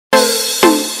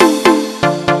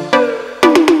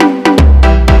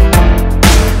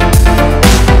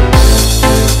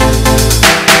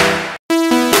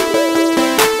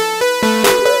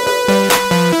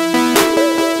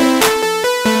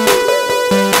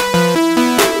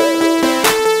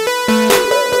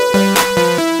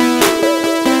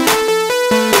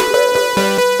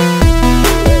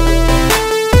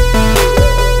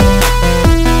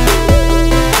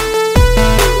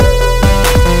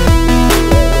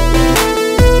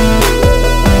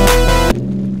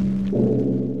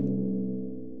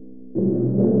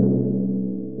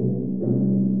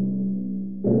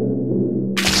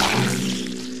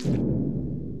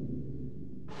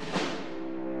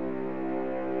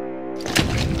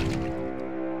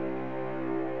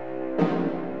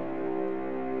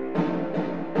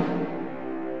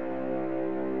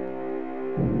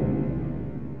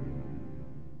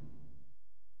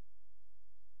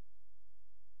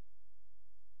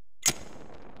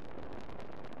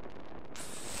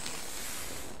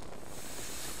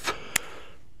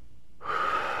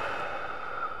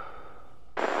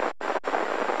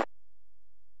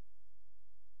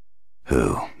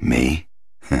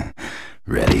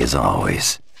Ready as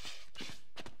always.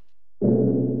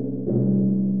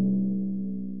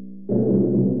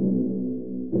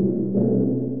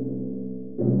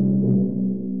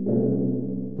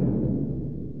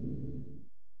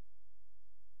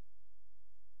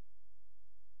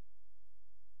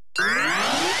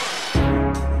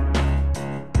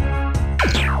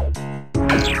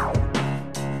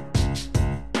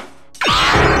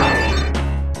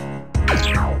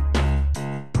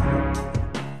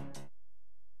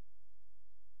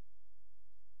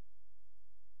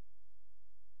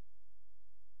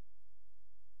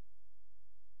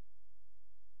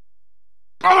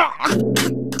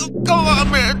 Come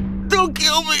on, man! Don't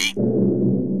kill me!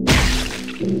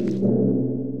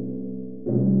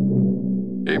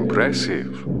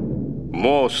 Impressive.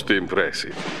 Most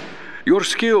impressive. Your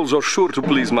skills are sure to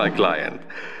please my client.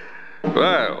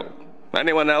 Well,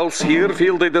 anyone else here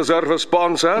feel they deserve a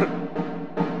sponsor?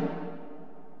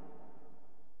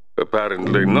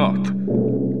 Apparently not.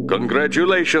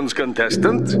 Congratulations,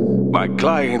 contestant. My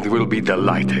client will be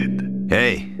delighted.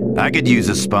 Hey, I could use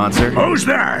a sponsor. Who's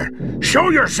there? Show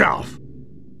yourself!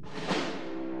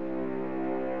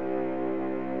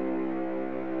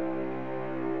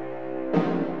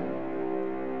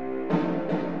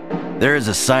 There is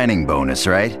a signing bonus,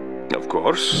 right? Of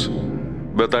course.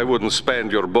 But I wouldn't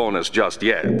spend your bonus just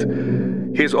yet.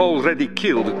 He's already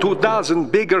killed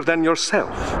 2,000 bigger than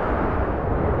yourself.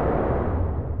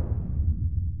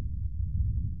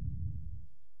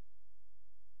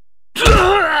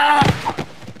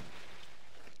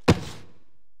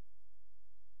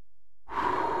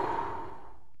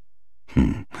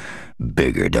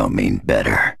 Bigger don't mean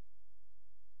better.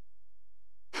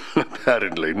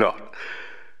 Apparently not.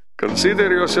 Consider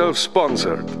yourself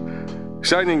sponsored.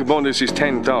 Signing bonus is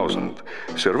 10,000.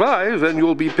 Survive and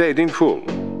you'll be paid in full.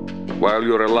 While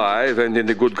you're alive and in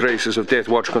the good graces of Death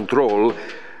Watch Control,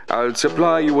 I'll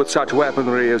supply you with such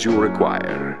weaponry as you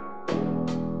require.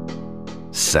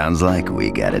 Sounds like we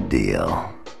got a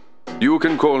deal. You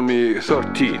can call me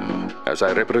 13, as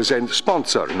I represent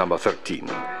sponsor number 13.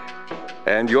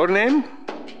 And your name?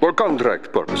 For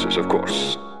contract purposes, of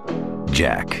course.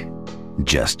 Jack.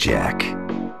 Just Jack.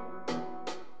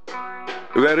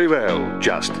 Very well,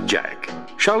 Just Jack.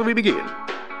 Shall we begin?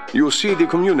 You see the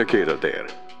communicator there.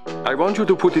 I want you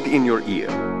to put it in your ear.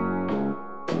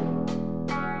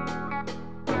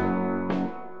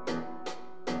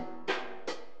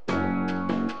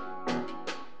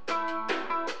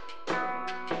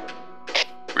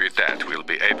 With that, we'll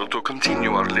be able to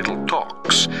continue our little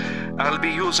talks. I'll be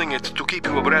using it to keep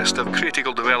you abreast of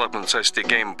critical developments as the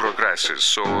game progresses,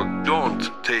 so don't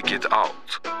take it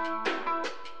out.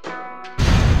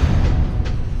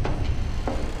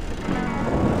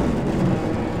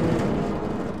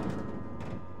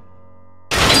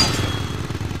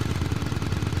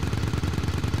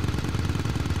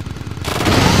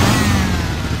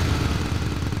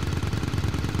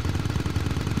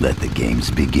 Let the games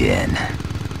begin.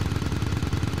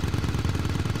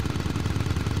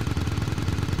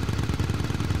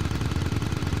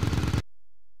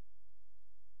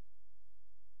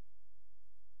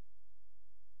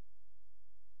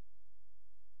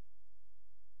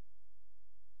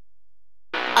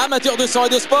 Amateurs de sang et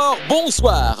de sport,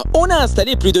 bonsoir. On a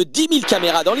installé plus de 10 000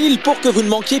 caméras dans l'île pour que vous ne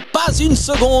manquiez pas une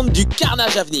seconde du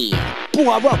carnage à venir.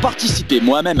 Pour avoir participé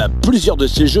moi-même à plusieurs de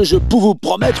ces jeux, je peux vous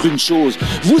promettre une chose.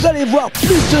 Vous allez voir plus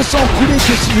de sang couler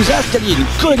que si vous installiez une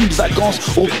colonie de vacances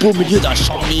au beau milieu d'un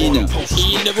champ de mine.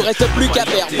 Il ne vous reste plus qu'à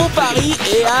faire vos paris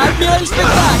et à admirer le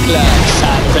spectacle.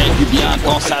 Ça fait du bien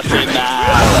quand ça fait mal.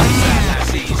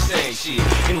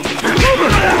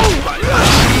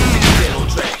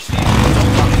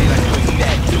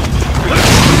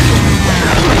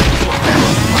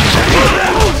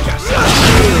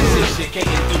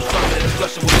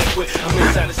 I'm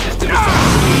inside the system, it's all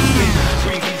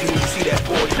breathe easy when you see that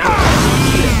boy.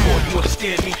 You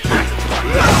understand me?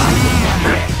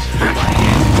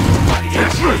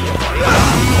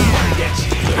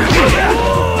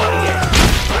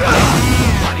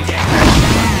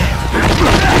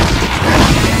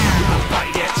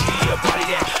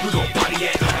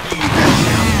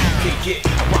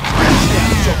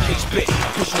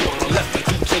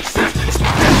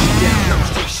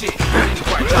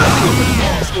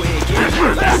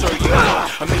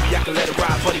 Maybe I can let it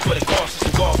ride, buddy, but it costs us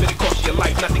involved. And it costs you your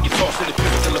life, not to get tossed in the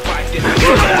pit till the fight. Get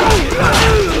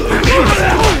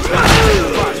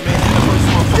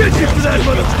you for that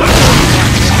motherfucker!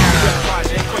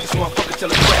 Crazy motherfucker till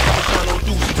it's wet. I'm trying to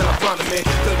do until I find a man.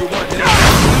 Tell you one that I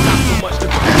got so much to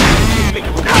can't make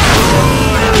it with we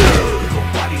gon'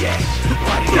 body that,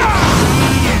 body that,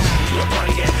 body that,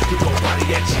 body that, we gon' body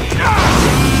that,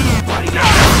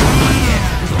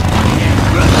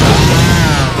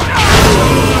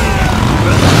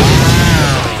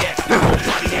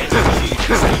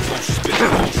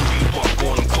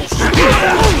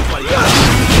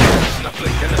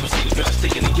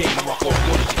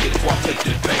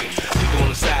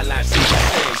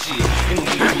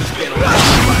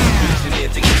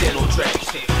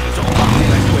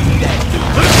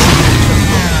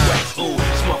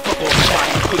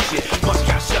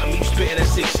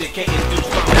 sick shit, can't induce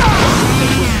my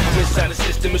I'm inside the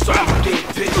system, it's all you did,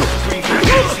 bitch. Green, do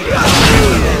you see that?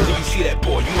 Do you see that,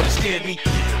 boy? You understand me?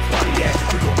 Body that,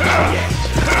 we gon' body that.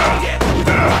 Body that, we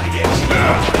gon' body that.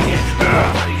 Body that,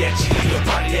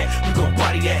 body that, we gon'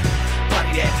 body that.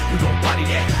 Body that, we gon' body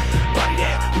that. Body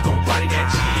that, we gon' body that.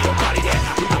 Body that,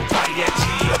 we gon' body that.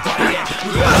 Body that,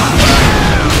 we gon' body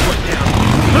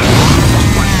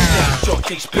that. Y'all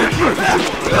can't spit. You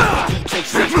take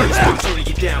six, I'm turning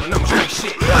you down and I'm straight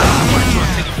shit. I'm trying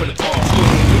to take it from the bar, still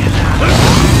ain't getting loud.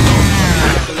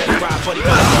 Let it ride, buddy,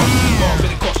 got it off. Ball,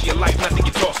 it cost you your life, not to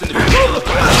get tossed in the middle of the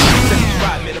fire. Said you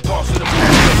ride, man, the boss of the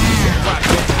movie. Said you ride,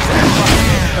 man, said you ride,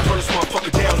 man. I burn this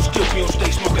motherfucker down and still be on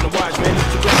stage smoking a wise man.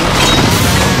 So don't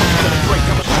break,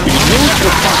 I'm a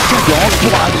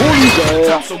pour un gros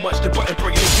leader. so much the button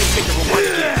breaking this shit, make it rewind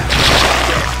again.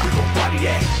 We gon' body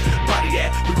that, body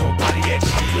that, we gon' body that, we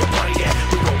gon' body that,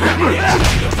 we gon' body that,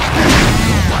 we gon'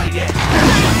 body that,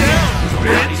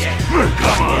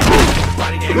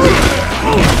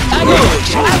 À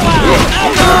gauche, à droite,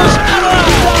 à gauche, à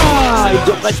droite. Il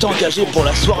devrait être engagé pour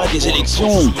la soirée des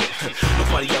élections.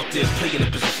 Nobody out there playing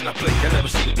the position I play. I never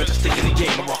seen a better stick in the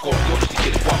game. I rock all gorgeous to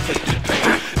get it while I play through the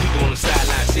pain. People on the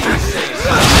sideline say the same.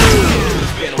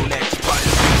 Spin on that spot.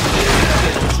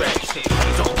 Spin on tracks. They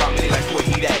talk about me like, boy,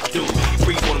 he that dude.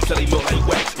 Breathe on him till he melt like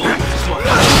wax. Smart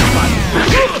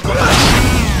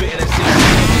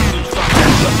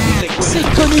C'est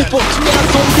connu pour tuer un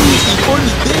zombie, il faut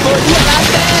lui démolir la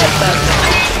tête.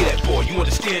 See that boy, you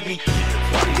understand me?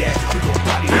 Body that, we gon'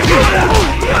 body that. We gon'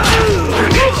 body that,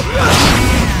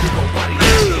 we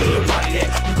gon' body that,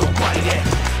 we gon' body that,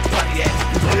 body that,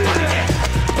 we gon' body that,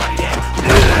 body that,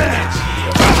 we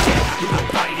gon' body that, we gon'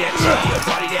 body that,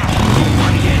 body that, we gon'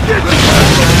 body that.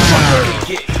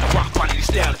 Get rock body this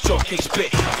style that y'all can't spit.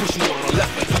 I push you on the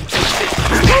left like you take shit.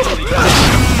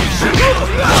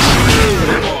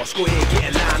 Go ahead, get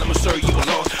in line, I'ma serve you a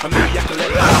loss. I maybe I can let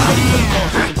it out, ready for the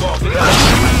cost is involved in it.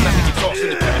 Not to get tossed in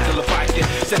the pivot till the fight there.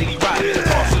 Said he ride in the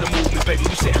boss of the movement, baby,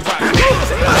 we setting rocks. I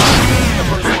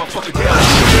burn this motherfucker down,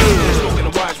 smoking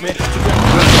a wise man. So grab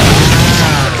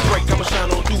the break, I'ma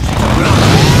shine on dudes.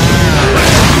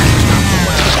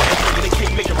 They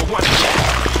can't make it rewind.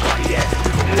 Body that,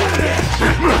 body that,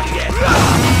 body that,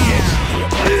 body that,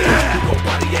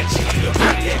 body that,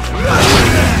 body that, body that,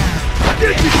 body that.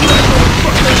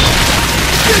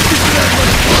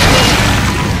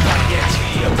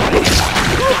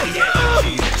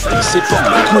 C'est pas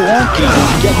en courant qu'ils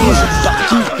vont gagner cette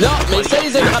partie. Non, mais ça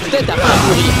les aidera peut-être à pas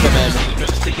mourir quand même.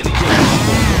 C'est ce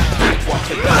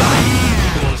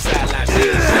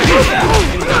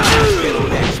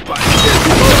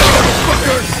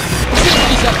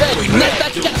qui s'appelle une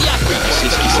attaque cardiaque. C'est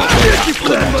ce qui s'appelle un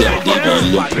commentaire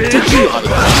débile. C'est dur à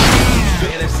voir.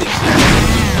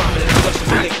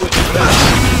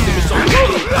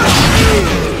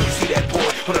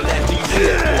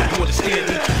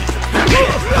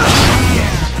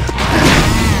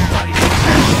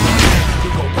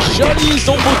 Joli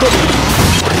zombotomie.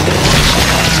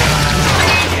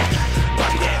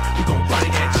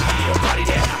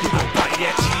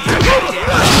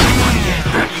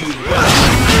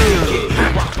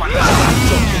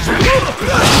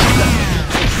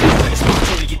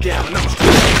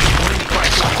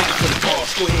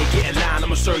 Go ahead, get in line,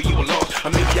 I'ma serve you a loss.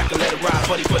 Or maybe I can let it ride,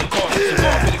 buddy, for the cost is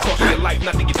involved. It cost your life,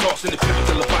 not to get tossed in the pivot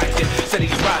till the fight there. Said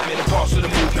he's right, man, the boss of the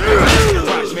movement.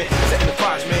 Wise man, setting the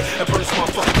fires, man. I burn this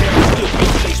motherfucker down, still be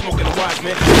stay smoking the wise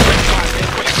man. Wise man,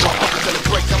 break this motherfucker till it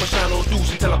breaks. I'ma shine on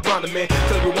dudes until I blind the man.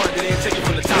 Till it rewind it and take it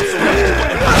from the top. So much to put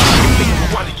the body, make it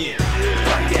rewind again.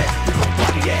 Body that, we gon'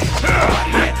 body that. Body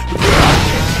that, we gon'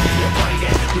 body that. Body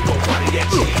that, we gon' body that.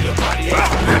 Body that, we gon'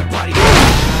 body that.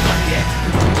 Body that,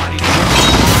 we gon' body that.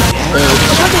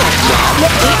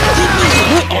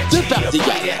 En deux parties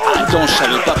égales. Attends, je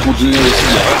savais pas continuer aussi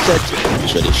la recette.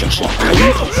 Je vais aller chercher un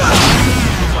crayon.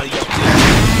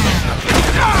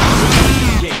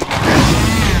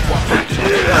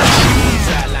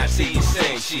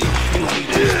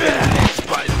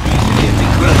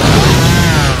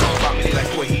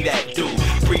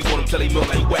 Till they melt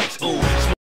like wax, ooh.